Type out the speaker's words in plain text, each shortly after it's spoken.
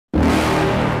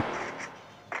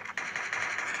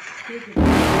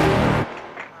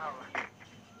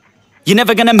You're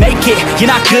never gonna make it, you're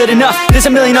not good enough. There's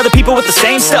a million other people with the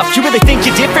same stuff. You really think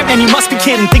you're different? Man, you must be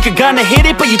kidding. Think you're gonna hit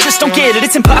it, but you just don't get it.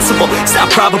 It's impossible, it's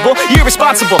not probable, you're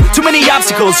irresponsible. Too many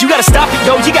obstacles, you gotta stop it,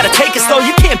 yo. You gotta take it slow,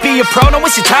 you can't be a pro. Don't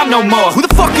waste your time no more. Who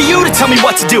the fuck are you to tell me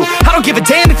what to do? I don't give a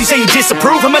damn if you say you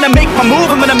disapprove. I'm gonna make my move,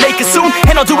 I'm gonna make it soon.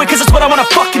 And I'll do it cause it's what I wanna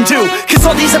fucking do. Cause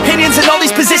all these opinions and all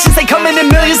these positions, they come in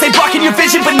millions, they blocking your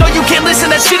vision. But no, you can't listen,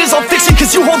 that shit is all fiction.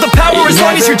 Cause you hold the power as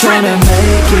long as you're driven.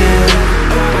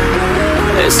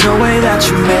 There's no way that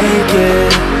you make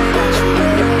it.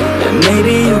 And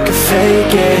maybe you could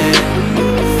fake it,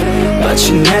 but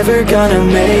you're never gonna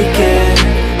make it.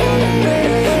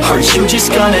 Are you just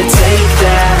gonna take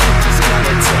that?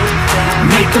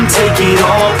 Make them take it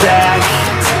all back.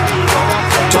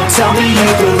 Don't tell me you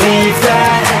believe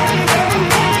that.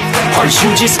 Are you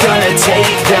just gonna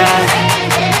take that?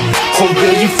 Or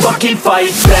will you fucking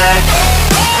fight back?